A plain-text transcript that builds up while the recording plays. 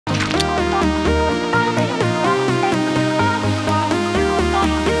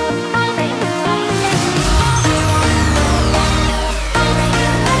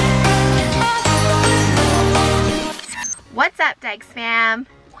What's up, Dykes fam?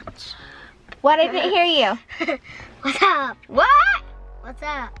 What's up? What? I didn't hear you. What's up? What? What's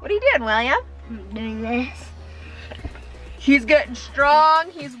up? What are you doing, William? I'm doing this. He's getting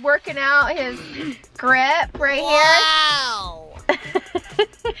strong. He's working out his grip right here.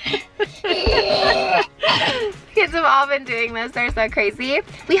 Kids have all been doing this. They're so crazy.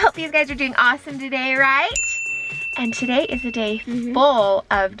 We hope these guys are doing awesome today, right? And today is a day full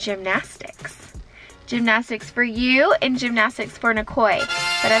of gymnastics. Gymnastics for you and gymnastics for Nikoi.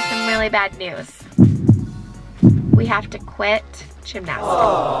 But I have some really bad news. We have to quit gymnastics.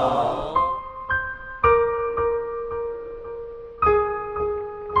 Aww.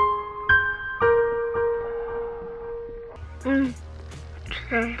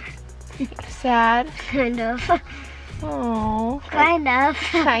 Sad? Kind of. Oh. Kind of.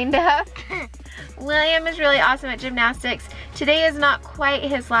 Kind of. William is really awesome at gymnastics. Today is not quite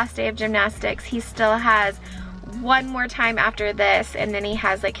his last day of gymnastics. He still has one more time after this, and then he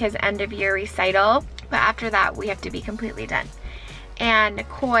has like his end of year recital. But after that, we have to be completely done. And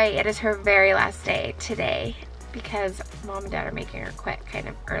Nikoi, it is her very last day today because mom and dad are making her quit kind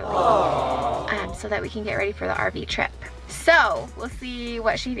of early so that we can get ready for the RV trip. So we'll see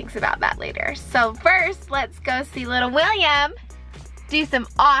what she thinks about that later. So first, let's go see little William do some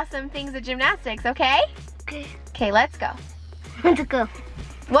awesome things at gymnastics, okay? Okay. Okay, let's go. Let's go.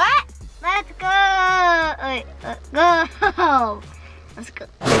 What? Let's go. Wait, go. Let's go.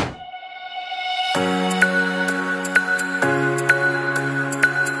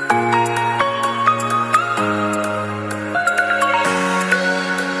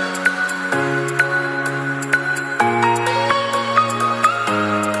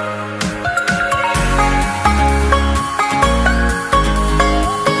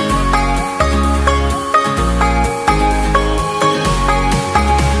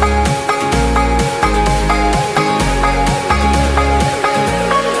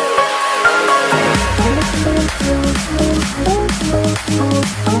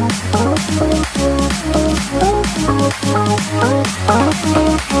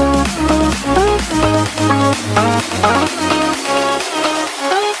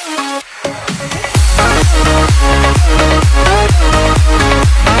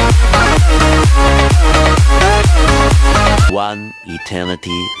 One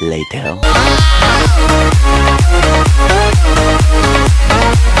eternity later.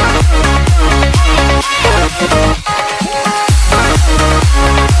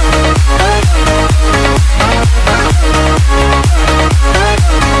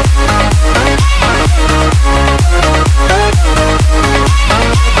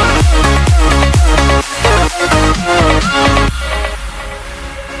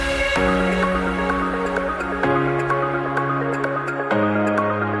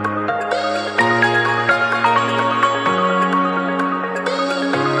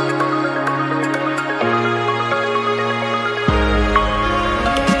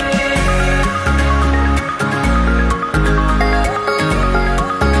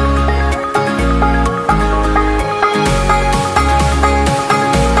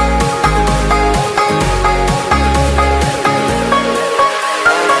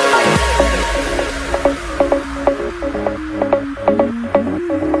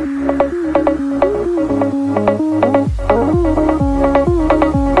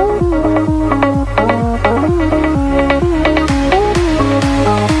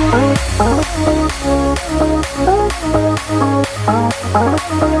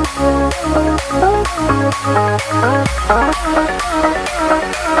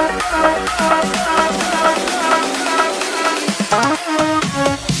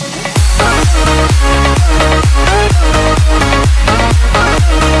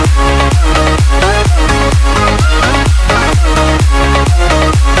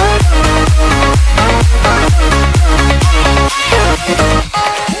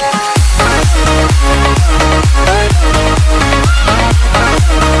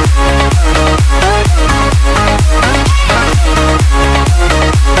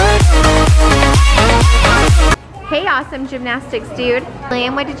 Awesome gymnastics, dude.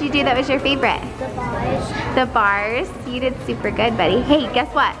 William, what did you do that was your favorite? The bars. The bars? You did super good, buddy. Hey,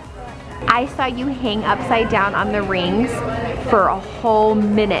 guess what? I saw you hang upside down on the rings for a whole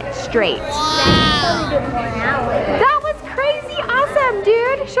minute straight. Wow. That was crazy awesome,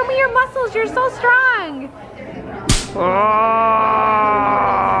 dude. Show me your muscles. You're so strong.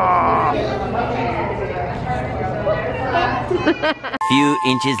 Few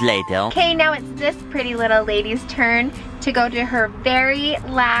inches later. Okay, now it's this pretty little lady's turn to go to her very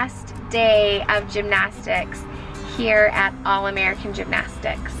last day of gymnastics here at All American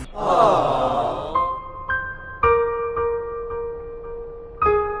Gymnastics. Aww.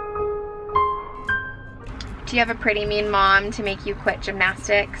 Do you have a pretty mean mom to make you quit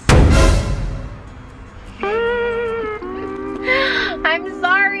gymnastics? I'm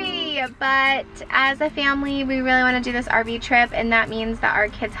sorry, but as a family, we really want to do this RV trip, and that means that our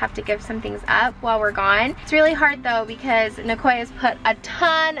kids have to give some things up while we're gone. It's really hard though, because Nikoi has put a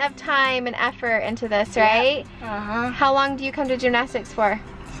ton of time and effort into this, right? How long do you come to gymnastics for?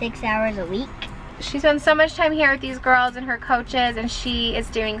 6 hours a week. She spends so much time here with these girls and her coaches, and she is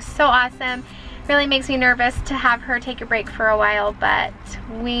doing so awesome. Really makes me nervous to have her take a break for a while, but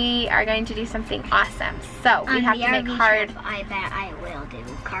we are going to do something awesome. So we have to make hard. I bet I will do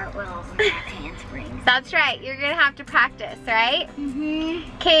cartwheels and handsprings. That's right. You're gonna have to practice, right?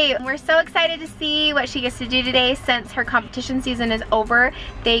 Okay, we're so excited to see what she gets to do today. Since her competition season is over,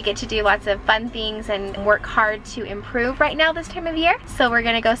 they get to do lots of fun things and work hard to improve right now this time of year. So we're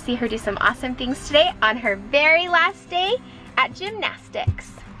gonna go see her do some awesome things today on her very last day at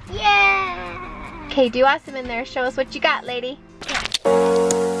gymnastics. Yeah! Okay, do awesome in there. Show us what you got, lady.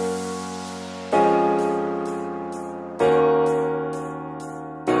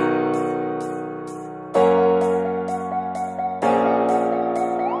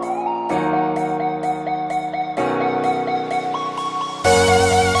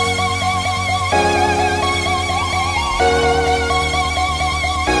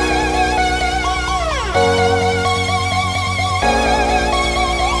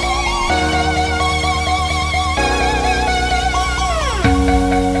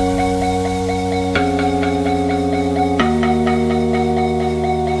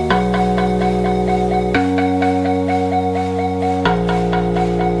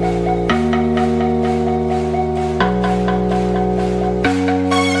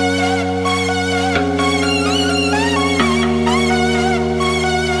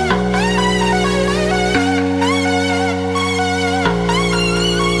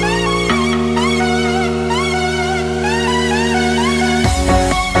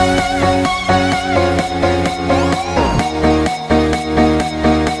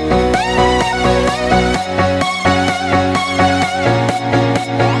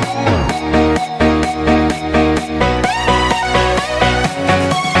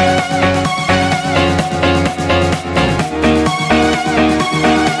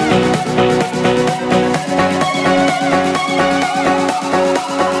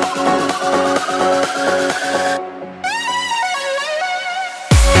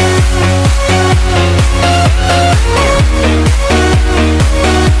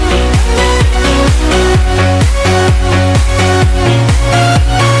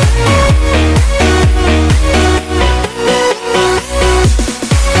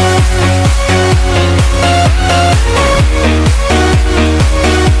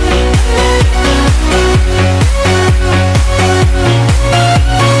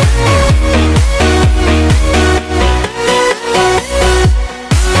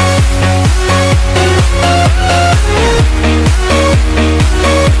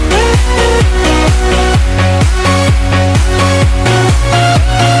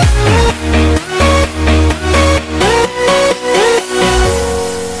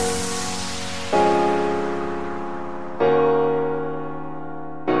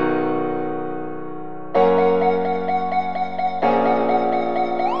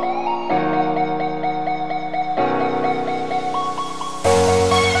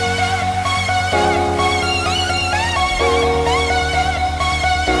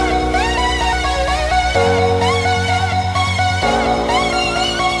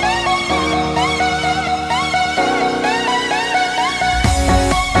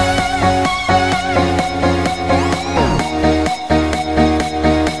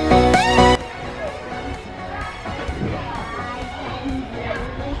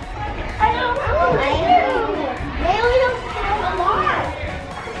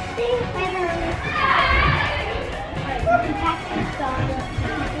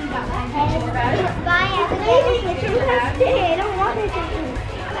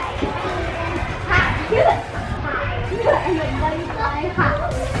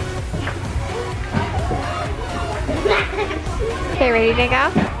 Okay, ready to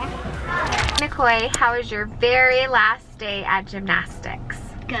go? Nikoi, how was your very last day at gymnastics?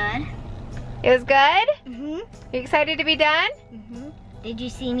 Good. It was good? Mm-hmm. You excited to be done? Mm-hmm. Did you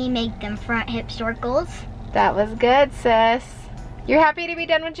see me make them front hip circles? That was good, sis. You're happy to be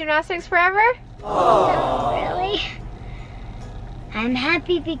done with gymnastics forever? Not really. I'm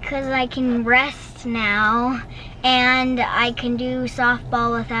happy because I can rest now and I can do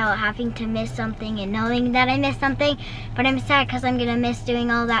softball without having to miss something and knowing that I missed something. But I'm sad because I'm gonna miss doing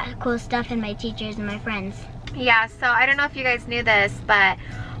all that cool stuff and my teachers and my friends. Yeah, so I don't know if you guys knew this, but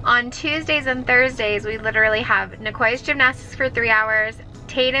On Tuesdays and Thursdays, we literally have Nikoi's gymnastics for 3 hours,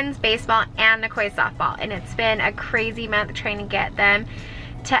 Tayden's baseball, and Nikoi's softball. And it's been a crazy month trying to get them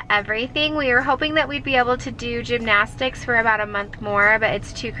to everything. We were hoping that we'd be able to do gymnastics for about a month more, but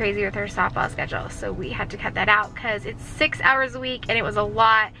it's too crazy with her softball schedule. So we had to cut that out because it's 6 hours a week and it was a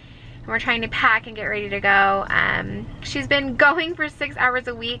lot. And we're trying to pack and get ready to go. She's been going for 6 hours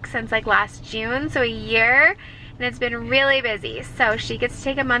a week since like last June, so a year. And it's been really busy. So she gets to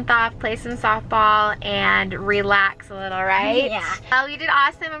take a month off, play some softball, and relax a little, right? Yeah. Well, you did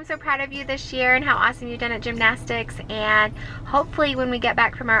awesome. I'm so proud of you this year and how awesome you've done at gymnastics. And hopefully when we get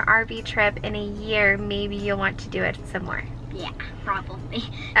back from our RV trip in a year, maybe you'll want to do it some more. Yeah, probably.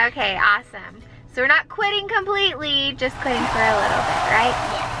 Okay, awesome. So we're not quitting completely, just quitting for a little bit, right?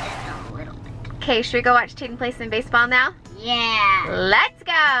 Yeah, just a little bit. Okay, should we go watch Tayden play some baseball now? Yeah. Let's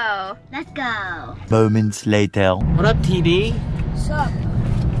go. Let's go. Moments later. What up, TD? What's up?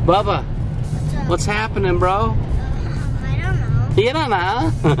 Bubba, What's up? what's happening, bro? I don't know. You don't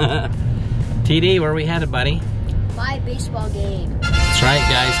know. TD, where are we headed, buddy? My baseball game. That's right,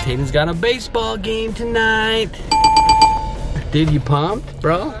 guys. Tayden's got a baseball game tonight. Dude, you pumped,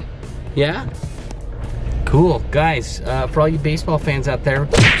 bro? Yeah? Cool. Guys, for all you baseball fans out there,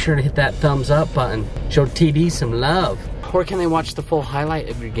 make sure to hit that thumbs up button. Show TD some love. Where can they watch the full highlight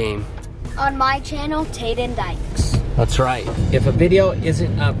of your game? On my channel, Tayden Dyches. That's right. If a video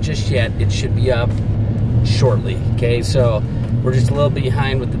isn't up just yet, it should be up shortly, okay? So we're just a little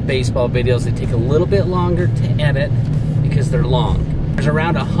behind with the baseball videos. They take a little bit longer to edit because they're long. There's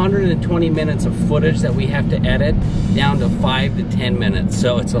around 120 minutes of footage that we have to edit down to 5 to 10 minutes,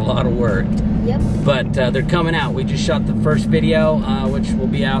 so it's a lot of work. Yep. But they're coming out. We just shot the first video, which will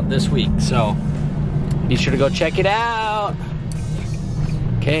be out this week, so be sure to go check it out.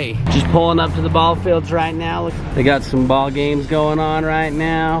 Okay, just pulling up to the ball fields right now. Look, they got some ball games going on right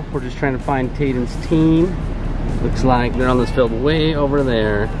now. We're just trying to find Tayden's team. Looks like they're on this field way over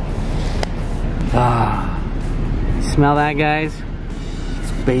there. Ah, smell that, guys?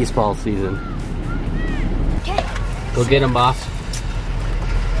 It's baseball season. Okay. Go get him, boss.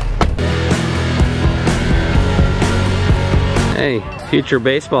 Hey, future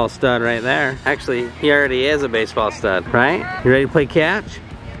baseball stud right there. Actually, he already is a baseball stud, right? You ready to play catch?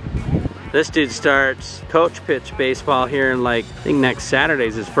 This dude starts coach pitch baseball here in like, I think next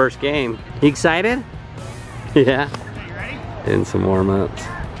Saturday's his first game. You excited? Yeah. You ready? Doing some warm-ups.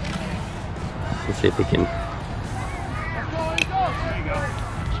 Let's see if he can. There you go.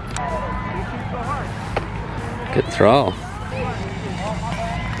 You shoot so hard. Good throw.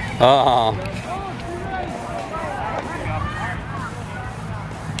 Oh.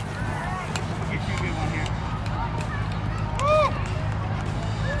 Get you a good one here.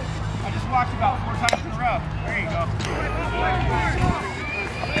 I just walked about 4 times in a row. There you go.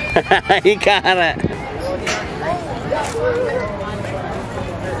 He got it.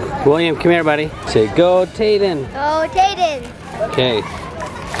 William, come here, buddy. Say, go Tayden. Go Tayden. Okay.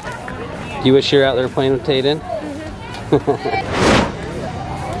 Do you wish you were out there playing with Tayden?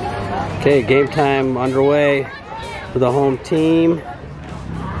 Okay, game time underway for the home team.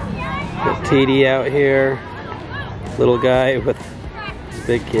 Got TD out here. Little guy with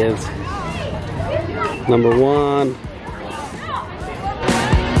big kids. Number 1.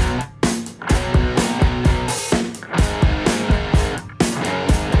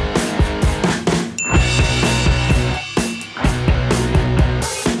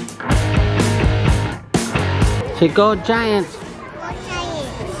 Say, go Giants.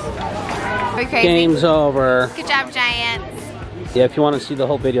 Okay. Game's over. Good job, Giants. Yeah, if you want to see the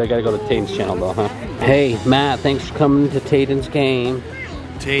whole video, I gotta go to Tayden's channel though, huh? Hey, Matt, thanks for coming to Tayden's game.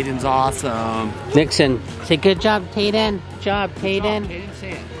 Tayden's awesome. Nixon, say good job, Tayden. Good job, Tayden. Tayden,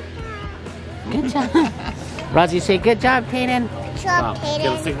 say it. Good job. Rosie, say good job, Tayden. Good job, Get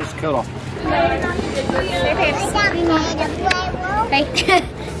Tayden. take this coat off. Hey.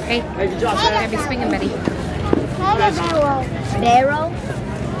 Hey. Good job, Gotta be swinging, buddy. Barrel.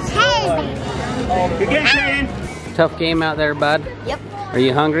 Good game, Tayden. Tough game out there, bud. Yep. Are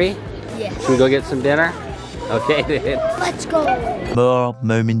you hungry? Yes. Should we go get some dinner? Okay, dude. Let's go. More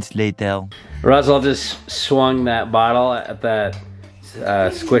moments later. Roswell just swung that bottle at that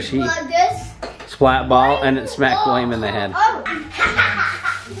squishy splat ball and it smacked William in the head.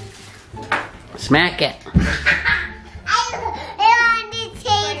 Smack it.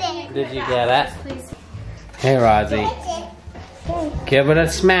 Did you get it? Hey, Rosie. Give it a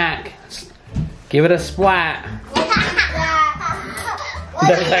smack. Give it a splat.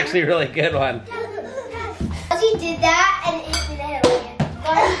 That was actually a really good one. She did that and it did it again.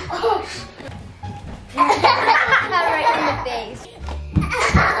 Right in the face.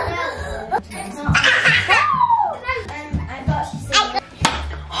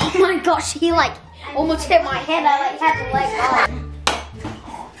 gosh, he like almost hit my head. I like had to let go.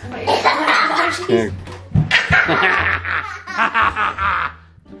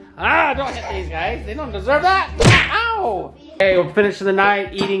 Don't hit these guys. They don't deserve that. Ow! Okay, we're finishing the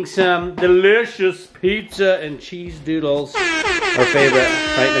night eating some delicious pizza and cheese doodles. Our favorite,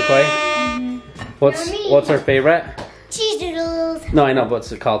 right, Nikoi? What's our favorite? Cheese doodles. No, I know, but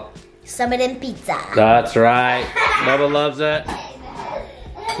what's it called? Summit and pizza. That's right. Bubba loves it.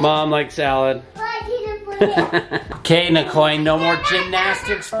 Mom likes salad. Okay, Nikoi, no more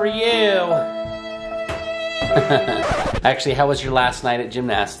gymnastics for you. Actually, how was your last night at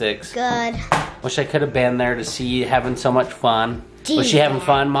gymnastics? Good. Wish I could have been there to see you having so much fun. Was she having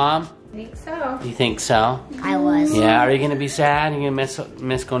fun, Mom? I think so. You think so? I was. Yeah, are you gonna be sad? Are you gonna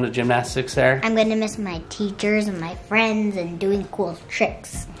miss going to gymnastics there? I'm gonna miss my teachers and my friends and doing cool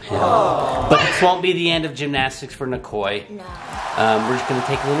tricks. Yeah. But this won't be the end of gymnastics for Nikoi. No. We're just gonna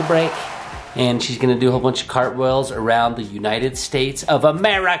take a little break, and she's gonna do a whole bunch of cartwheels around the United States of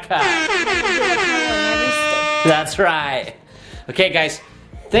America. That's right. Okay, guys,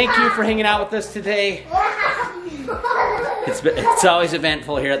 thank you for hanging out with us today. It's always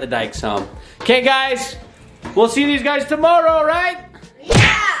eventful here at the Dyches home. Okay, guys, we'll see these guys tomorrow, right? Yeah.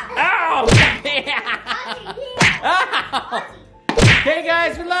 Ow! Ow! Okay,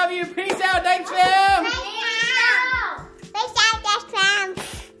 guys, we love you. Peace out, Dyches fam. Peace out, Dyches fam.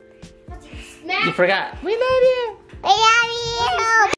 You forgot. We love you.